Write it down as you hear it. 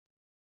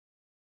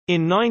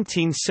In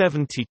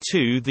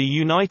 1972, the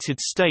United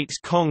States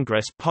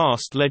Congress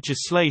passed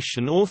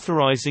legislation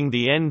authorizing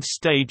the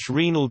End-Stage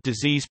Renal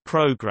Disease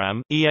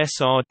Program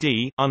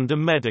 (ESRD) under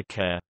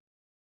Medicare.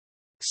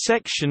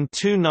 Section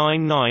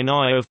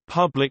 299I of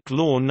Public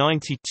Law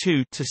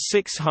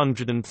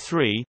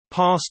 92-603,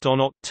 passed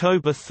on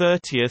October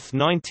 30,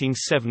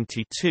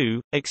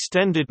 1972,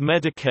 extended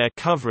Medicare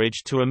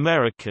coverage to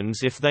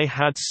Americans if they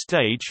had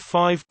Stage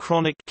 5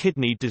 chronic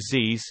kidney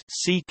disease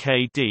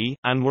 (CKD)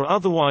 and were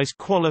otherwise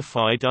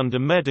qualified under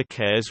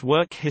Medicare's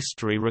work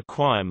history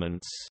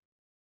requirements.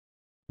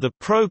 The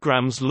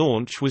program's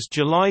launch was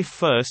July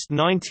 1,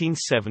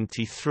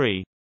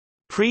 1973.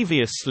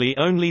 Previously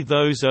only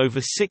those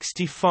over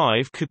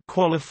 65 could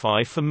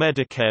qualify for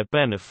Medicare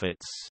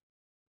benefits.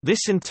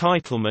 This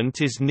entitlement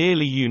is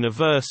nearly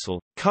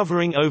universal,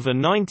 covering over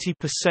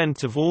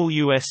 90% of all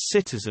U.S.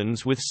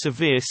 citizens with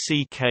severe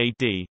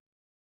CKD.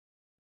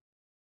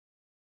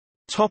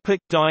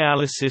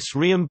 Dialysis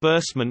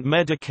reimbursement.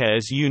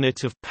 Medicare's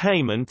unit of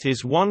payment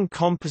is one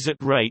composite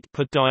rate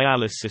per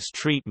dialysis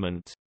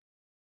treatment.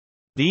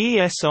 The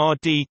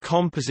ESRD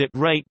composite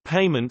rate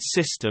payment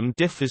system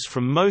differs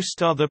from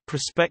most other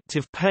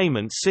prospective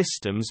payment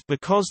systems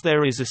because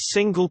there is a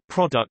single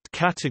product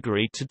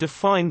category to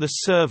define the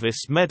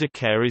service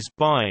Medicare is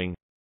buying.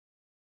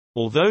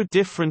 Although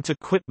different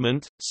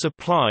equipment,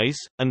 supplies,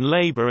 and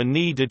labor are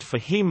needed for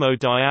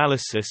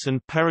hemodialysis and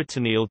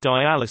peritoneal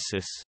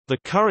dialysis, the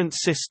current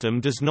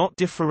system does not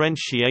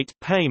differentiate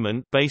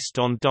payment based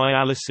on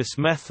dialysis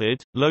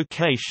method,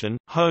 location,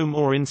 home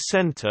or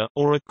in-center,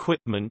 or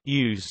equipment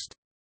used.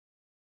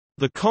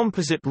 The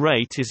composite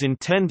rate is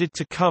intended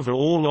to cover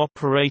all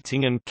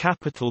operating and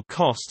capital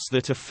costs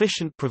that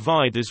efficient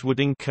providers would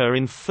incur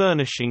in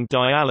furnishing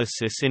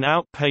dialysis in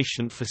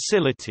outpatient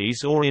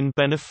facilities or in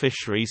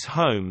beneficiaries'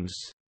 homes.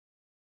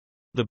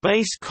 The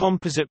base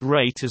composite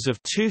rate as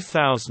of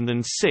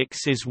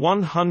 2006 is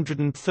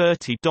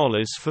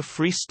 $130 for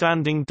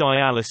freestanding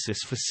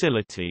dialysis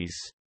facilities.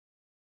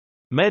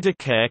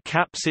 Medicare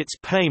caps its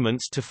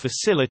payments to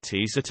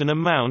facilities at an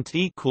amount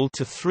equal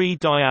to 3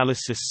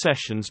 dialysis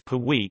sessions per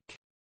week.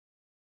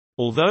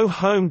 Although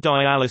home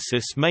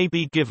dialysis may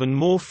be given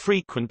more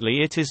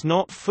frequently, it is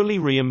not fully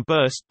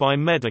reimbursed by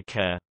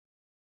Medicare.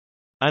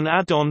 An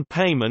add-on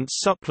payment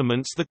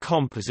supplements the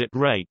composite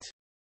rate.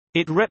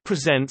 It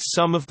represents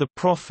some of the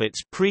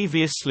profits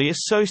previously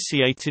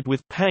associated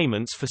with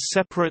payments for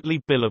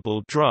separately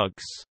billable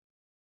drugs.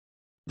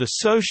 The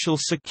Social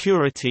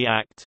Security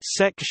Act,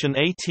 Section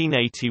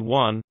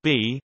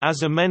 1881(b),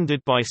 as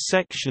amended by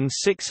Section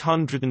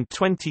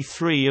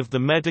 623 of the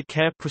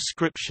Medicare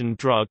Prescription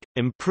Drug,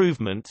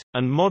 Improvement,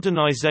 and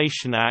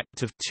Modernization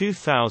Act of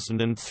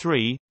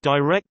 2003,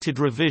 directed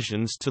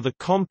revisions to the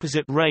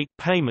composite rate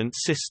payment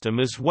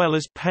system as well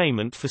as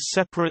payment for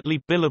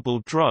separately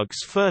billable drugs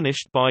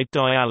furnished by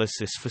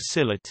dialysis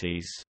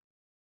facilities.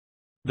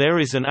 There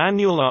is an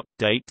annual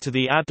update to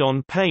the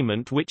add-on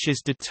payment which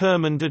is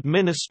determined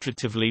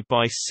administratively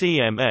by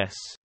CMS.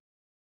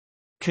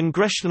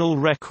 Congressional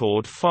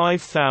Record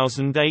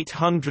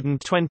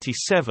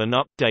 5827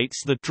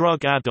 updates the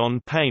drug add-on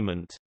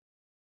payment.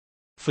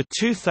 For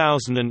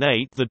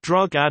 2008, the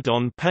drug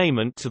add-on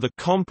payment to the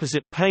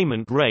composite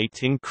payment rate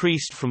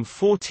increased from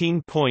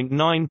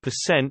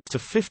 14.9% to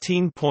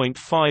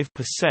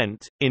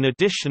 15.5%. In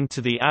addition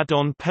to the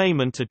add-on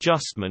payment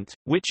adjustment,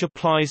 which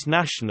applies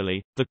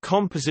nationally, the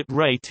composite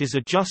rate is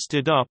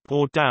adjusted up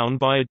or down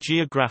by a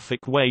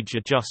geographic wage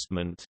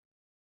adjustment.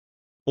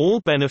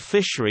 All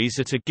beneficiaries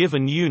at a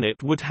given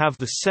unit would have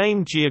the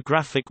same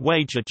geographic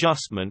wage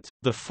adjustment.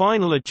 The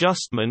final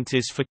adjustment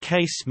is for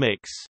case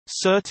mix.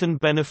 Certain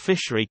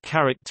beneficiary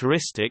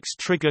characteristics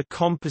trigger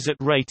composite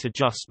rate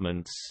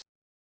adjustments.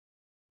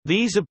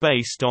 These are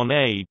based on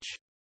age.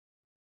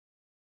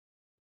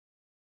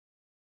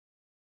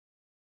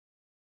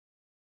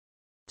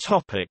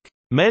 Topic: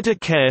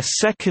 Medicare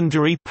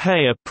secondary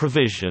payer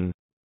provision.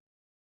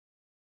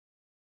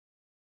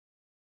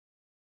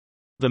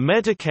 The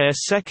Medicare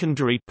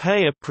secondary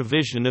payer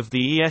provision of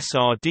the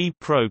ESRD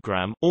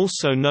program,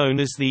 also known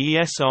as the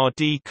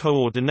ESRD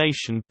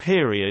coordination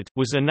period,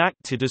 was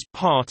enacted as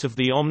part of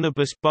the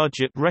Omnibus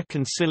Budget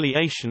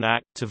Reconciliation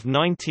Act of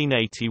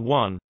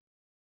 1981.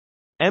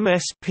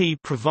 MSP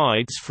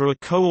provides for a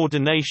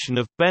coordination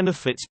of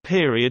benefits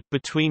period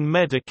between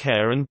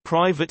Medicare and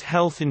private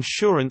health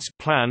insurance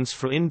plans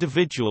for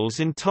individuals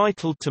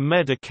entitled to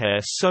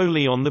Medicare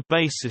solely on the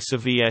basis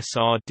of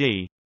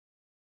ESRD.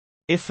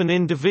 If an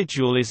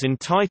individual is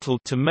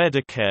entitled to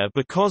Medicare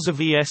because of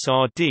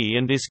ESRD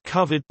and is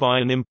covered by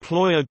an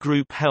employer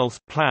group health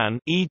plan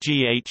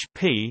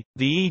 (EGHP),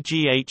 the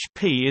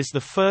EGHP is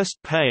the first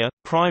payer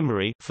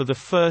primary for the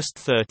first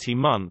 30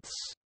 months.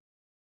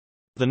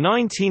 The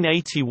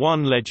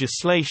 1981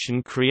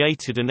 legislation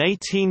created an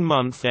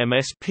 18-month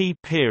MSP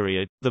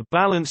period. The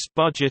Balanced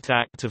Budget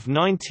Act of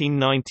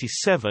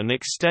 1997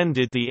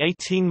 extended the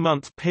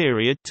 18-month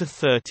period to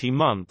 30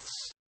 months.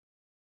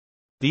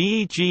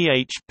 The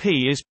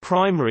EGHP is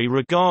primary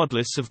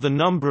regardless of the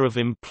number of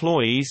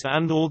employees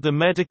and/or the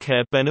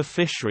Medicare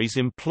beneficiary's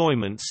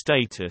employment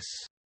status.